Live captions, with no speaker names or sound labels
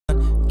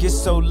Get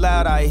so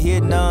loud, I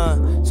hear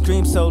none.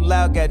 Scream so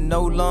loud, got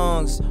no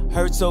lungs.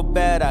 Hurt so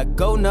bad, I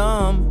go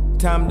numb.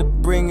 Time to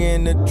bring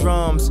in the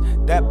drums.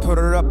 That put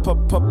her up,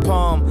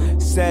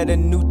 set a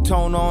new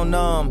tone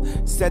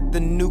on set the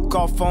nuke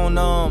off on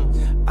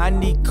I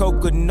need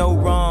coke with no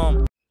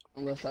rum.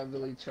 Unless I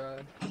really try.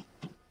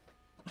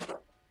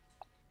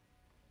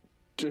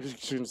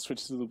 Just gonna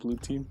switch to the blue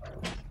team.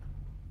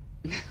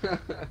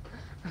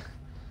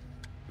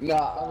 Nah,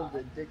 I was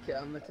a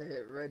dickhead. I meant to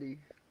hit ready.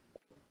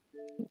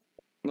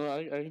 No,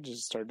 I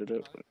just started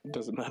it. It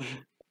doesn't matter.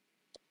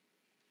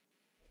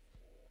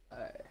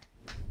 Alright.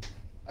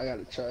 I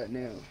gotta try it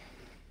now.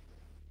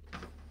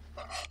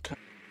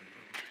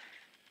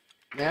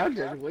 Now I'm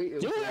just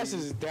waiting. Your ass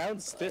is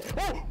downstairs.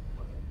 Oh!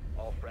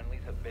 All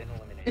friendlies have been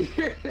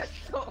eliminated.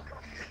 So...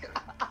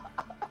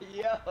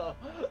 Yo!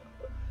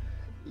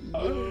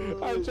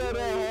 I'm trying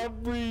to half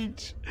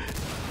breach.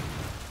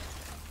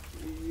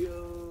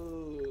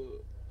 Yo!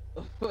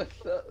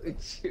 What's up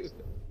with you?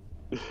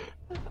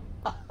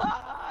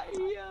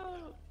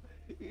 Yo!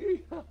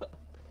 Yo!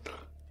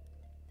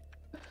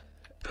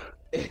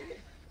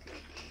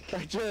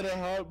 I tried a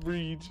hot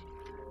breach.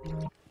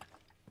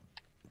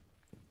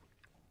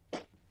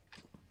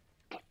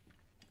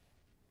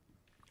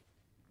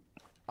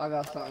 I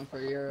got something for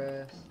your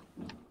ass.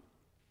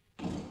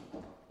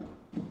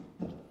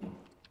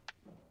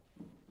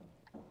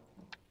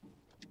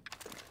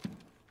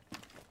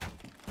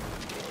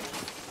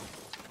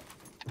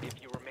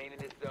 If you remain in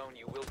this zone,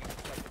 you will be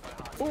detected by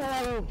hostiles. Oh, You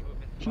have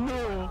been spotted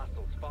by no.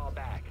 hostiles. Fall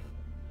back.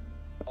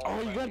 All Oh,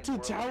 you got friendlies to were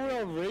tower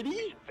eliminated. already?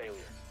 Mission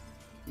failure.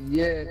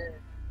 Yeah.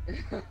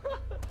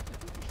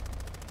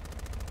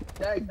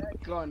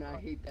 That gun, I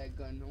hate that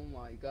gun. Oh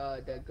my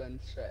god, that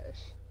gun's trash.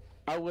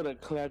 I would have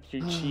clapped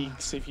your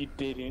cheeks if you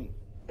didn't.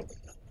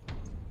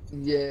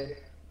 Yeah.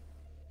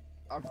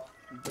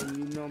 Then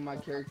you know my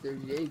character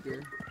is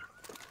Jaeger.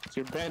 It's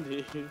your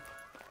bandit.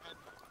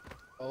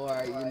 Oh,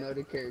 alright, you know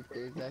the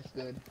characters. That's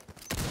good.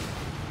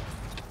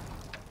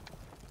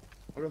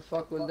 Where the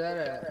fuck was that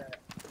at?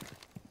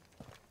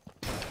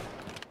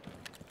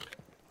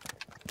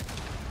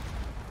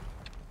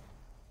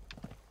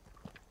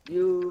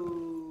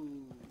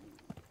 You.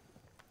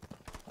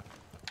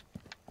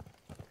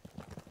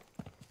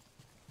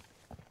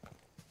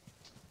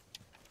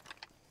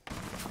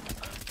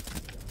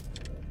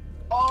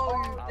 Oh,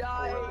 you Op 4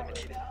 died.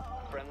 eliminated.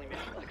 Friendly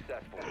mission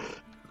successful.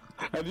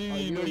 I didn't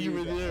even know you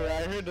were there.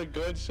 I heard the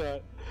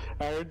gunshot.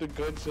 I heard the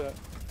gunshot.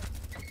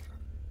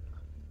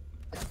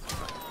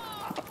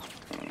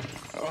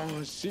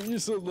 Oh shit, you're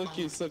so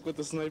lucky you stuck with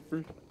the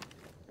sniper.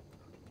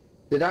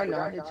 Did I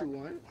not hit you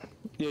once?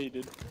 Yeah, you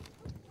did.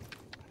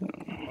 Oh,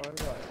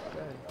 that's right.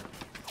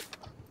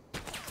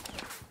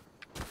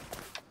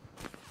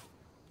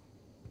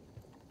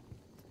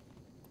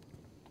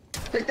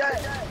 Take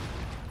that!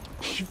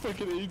 You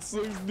fucking ate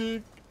slugs,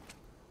 dick.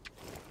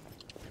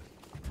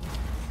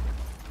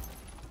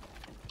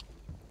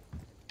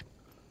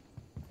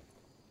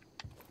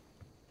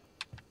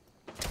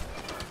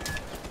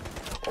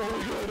 Oh my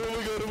god, oh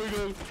my god, oh my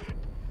god.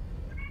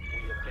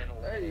 We have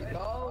been There you eliminated.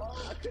 go.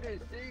 I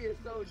couldn't see,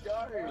 it's so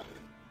dark.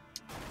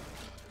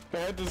 I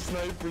had the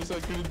sniper so I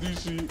couldn't do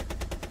shit.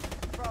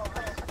 Bro,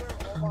 I swear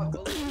all my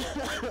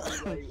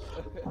bullets were like,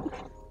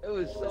 it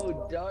was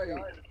so dark.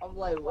 I'm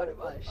like, what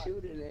am I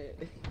shooting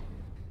at?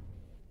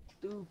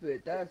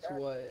 Stupid, that's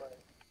what.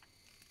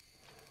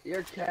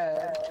 Your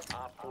cat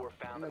Op 4 and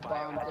found the the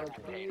bomb's biohazard up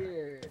container.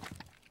 here.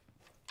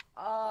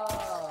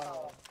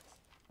 Oh.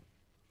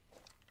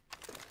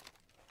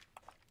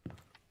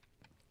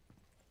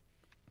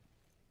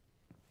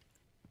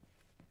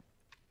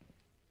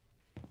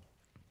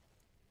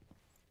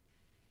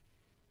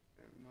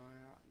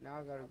 Now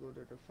I gotta go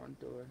to the front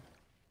door.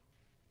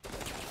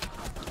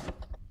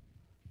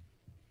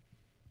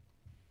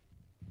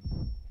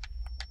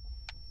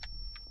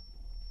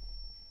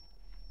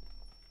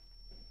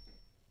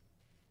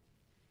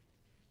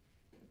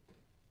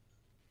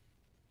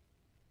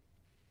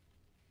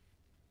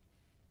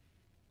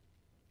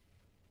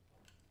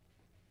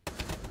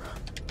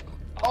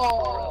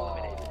 Oh!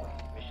 Eliminated.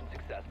 Mission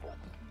successful.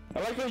 I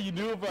like how you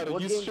knew about it.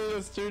 What You game- straight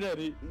up stared at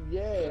it.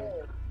 Yeah,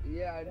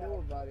 yeah, I knew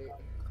about it.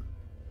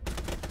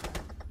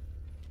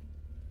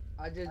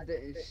 I just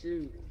didn't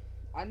shoot.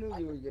 I knew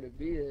you were gonna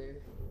be there.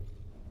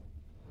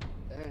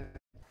 Damn.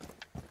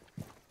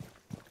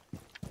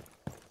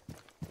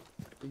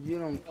 If you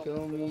don't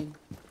kill me,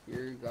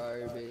 you're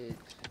garbage.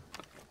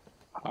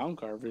 I'm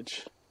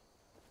garbage.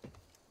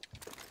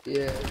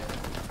 Yeah.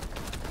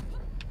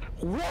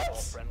 All What?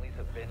 friendlies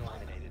have been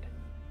eliminated.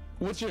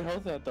 What's your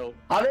health at though?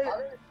 I didn't.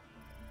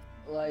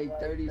 Like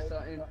 30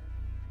 something.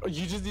 Oh,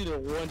 you just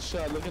needed one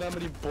shot. Look at how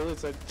many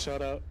bullets I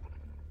shot out.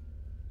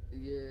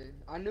 Yeah.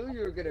 I knew you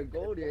were gonna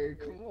go there.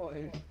 Come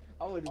on.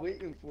 I was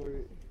waiting for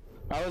it.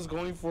 I was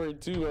going for it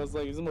too. I was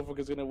like, this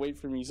motherfucker's gonna wait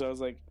for me. So I was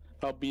like,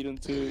 I'll beat him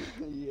to it.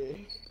 Yeah.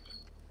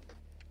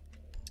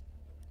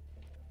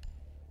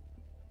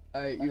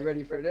 Alright, you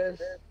ready for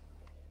this?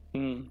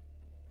 Hmm.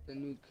 The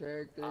new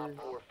characters. Op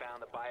 4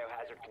 found the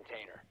biohazard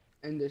container.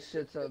 And the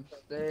shit's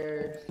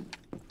upstairs.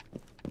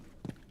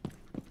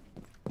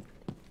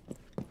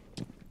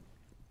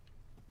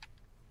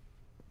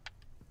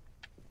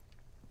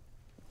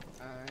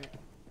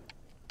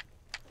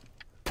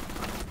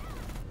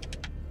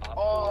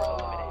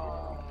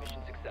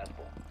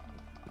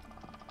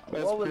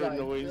 That's What was pure I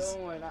noise.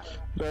 doing?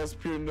 That's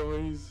pure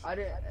noise. I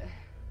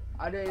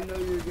didn't know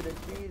you were gonna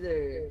be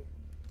there.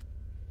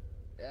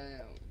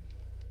 Damn.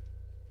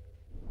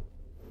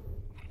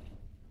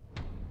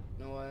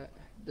 You know what?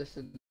 This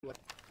is what.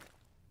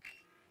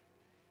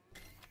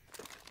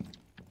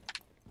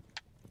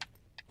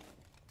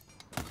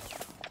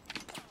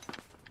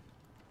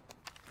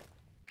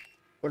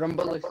 Were them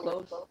bullets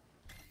close?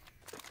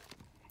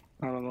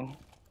 I don't know.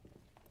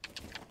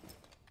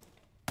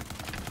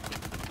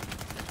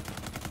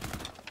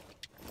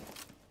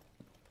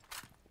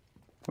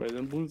 Wait,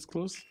 them bullets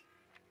close?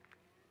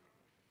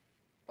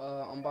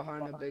 I'm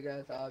behind a big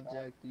ass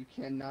object. You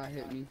cannot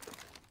hit me.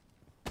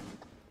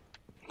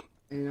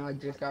 And I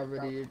just got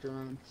rid of your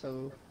drone,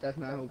 so that's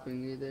not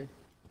helping either.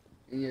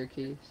 In your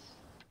case.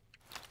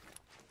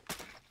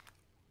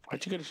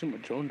 Why'd you gotta shoot my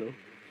drone though?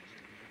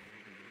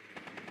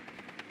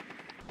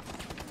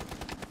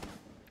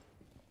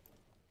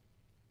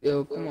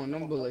 Yo, come on,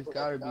 them bullets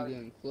gotta be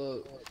getting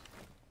close.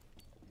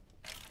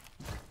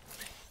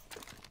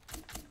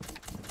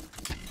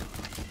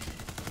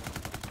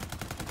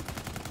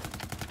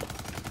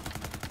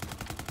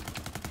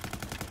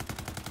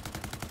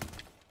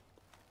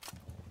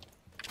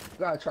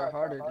 You gotta try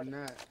harder than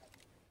that.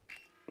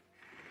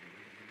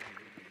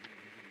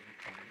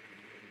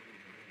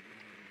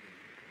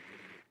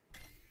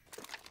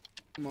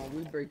 Come on,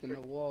 we breaking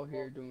the wall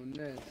here doing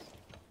this.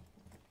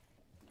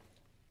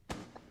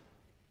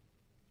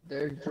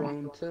 There's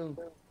drone too.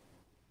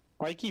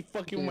 Why you keep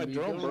fucking with my Can't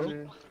be drone,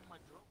 doing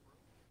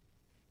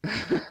bro?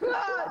 this.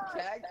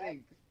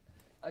 Tactics.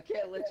 I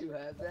can't let you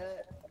have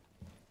that.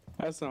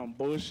 That's some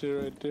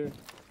bullshit right there.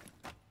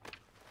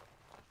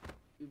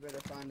 You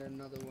better find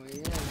another way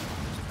in.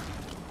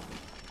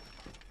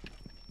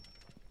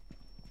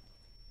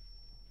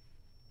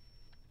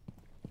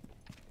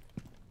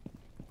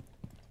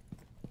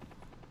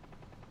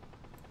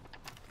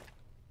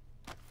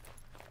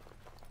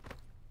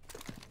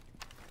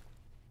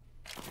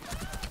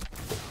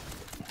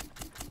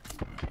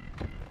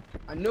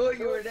 I knew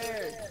you were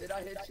there. Did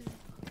I hit you?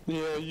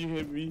 Yeah, you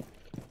hit me.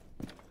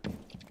 I'm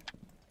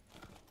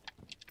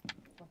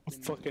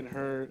fucking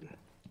hurt.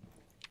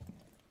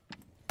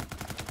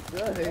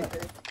 Good.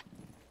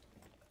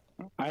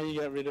 I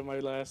got rid of my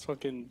last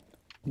fucking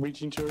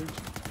reaching charge.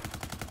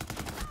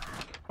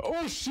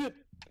 Oh shit!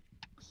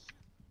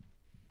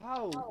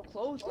 How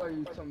close are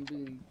you to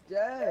being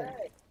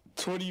dead?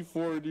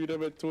 24, dude.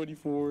 I'm at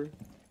 24.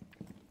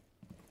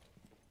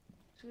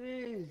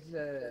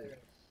 Jesus.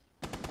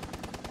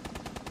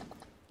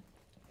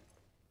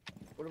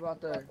 What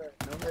about the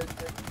no hit?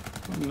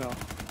 No.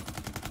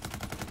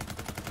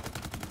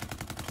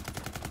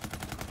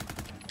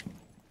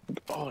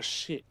 Oh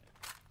shit.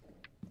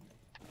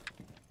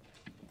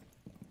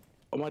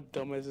 Oh, my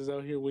dumbass is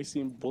out here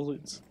wasting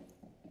bullets.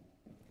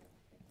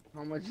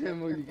 How much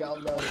ammo you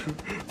got left?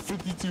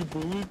 52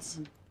 bullets?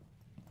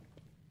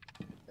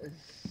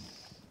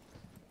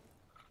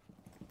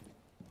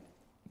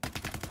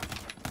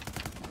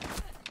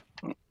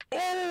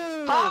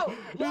 Oh! How?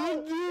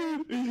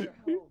 Oh, dude!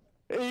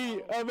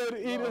 8, I'm at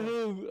 8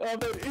 health. I'm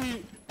at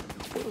 8.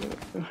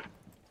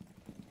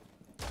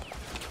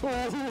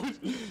 Oh,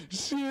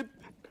 shit.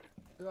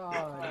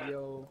 God,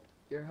 yo.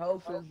 Your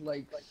health is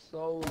like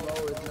so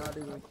low, it's not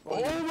even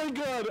funny. Oh my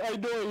god, I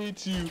know I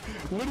hit you.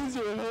 What is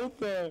your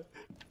health at?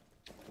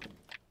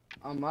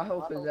 My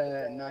health is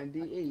at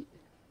 98.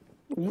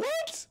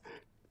 What?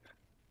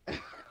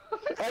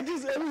 I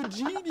just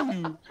MG'd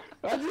you.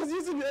 I just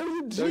used an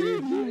MG No, you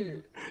on you.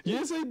 didn't.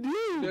 Yes, I No,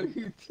 did.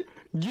 you did.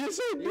 Yes,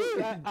 I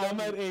did. I'm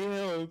at 8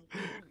 health.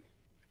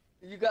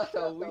 You got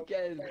some weak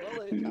ass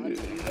bullets, I'll tell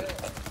you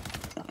that.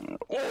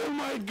 Oh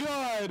my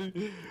god.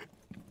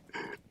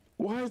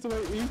 Why is my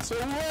 8 so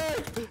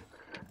hard?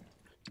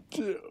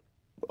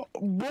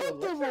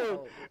 Both of them.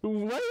 Why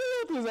your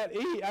health is at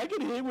 8? I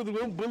can hit with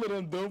 1 bullet,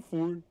 I'm done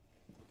for.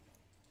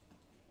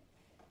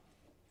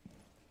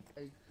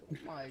 Like, oh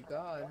my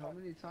god, how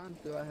many times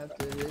do I have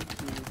to hit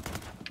you?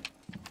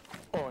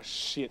 Oh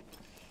shit.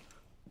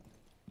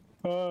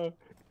 Oh.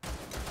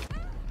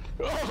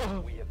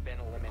 We have been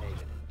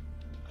eliminated.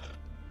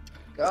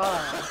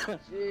 God,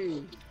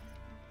 jeez.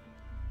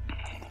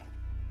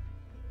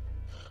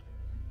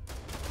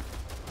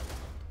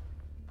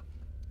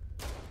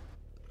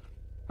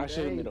 I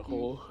should have made a Thank you,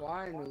 hole.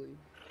 finally.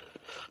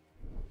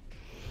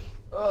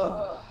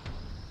 Ugh.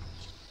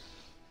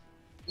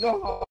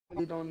 No,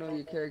 you don't know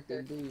your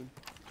character, do you?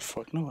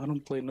 Fuck no, I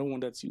don't play no one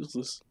that's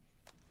useless.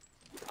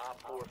 Op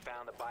 4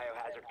 found the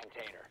biohazard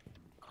container.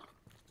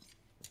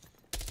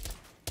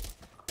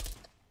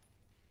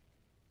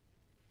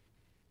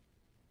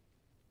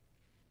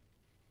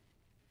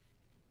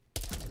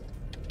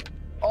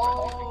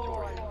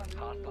 Oh, I Victorious. knew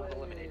Hostiles it.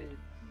 eliminated.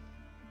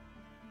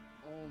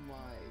 Oh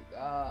my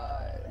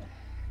god.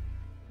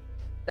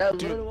 That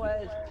Dude, little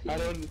ass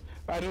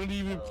I don't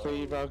even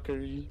play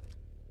Valkyrie.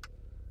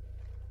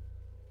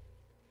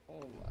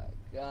 Oh my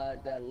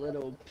god, that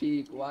little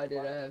peak. Why did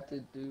I have to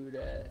do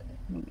that?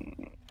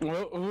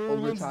 Well, whoever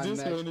wins Overtime this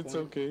match one, it's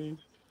point. okay.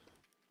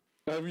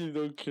 I really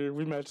don't care.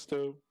 We matched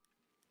up.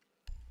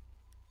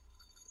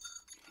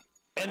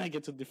 and I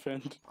get to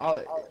defend. Oh,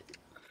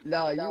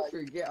 no, you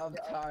forget I'm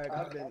tired.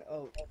 I've been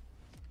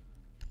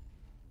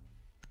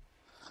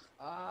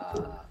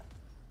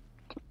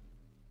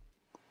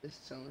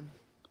It's chilling.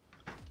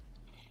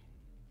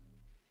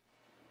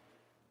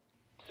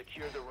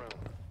 Secure the room.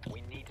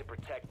 We need to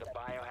protect the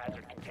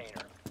biohazard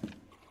container.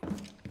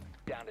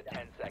 Down to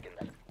 10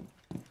 seconds.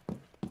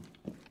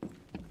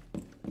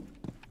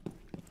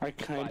 I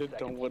kinda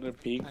don't want to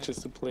peek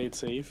just to play it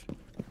safe.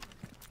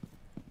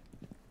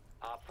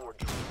 Op 4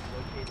 drone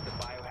located the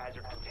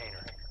biohazard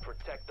container.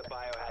 Protect the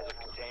biohazard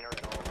container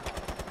at all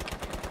costs.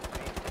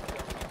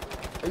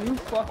 Are you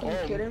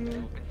fucking kidding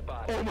me?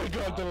 Spotted. Oh my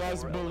god, the Op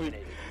last 4 bullet!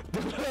 eliminated. The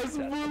last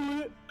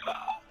bullet!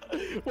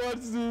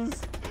 What's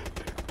this?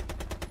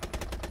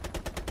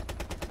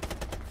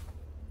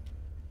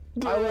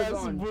 The I was last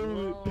on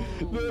bullet!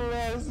 drone. The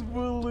last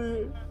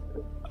bullet!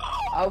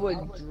 I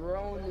was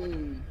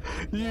droning.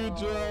 You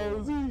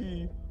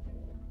drowsy!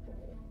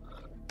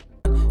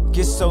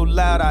 Get so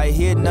loud I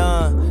hear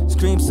none.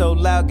 Scream so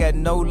loud got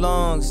no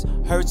lungs.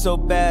 Hurt so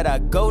bad I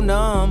go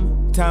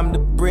numb. Time to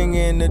bring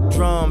in the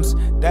drums.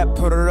 That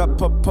put her up,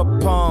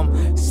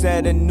 pum.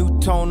 Set a new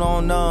tone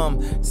on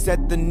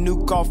set the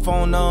nuke off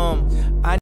on I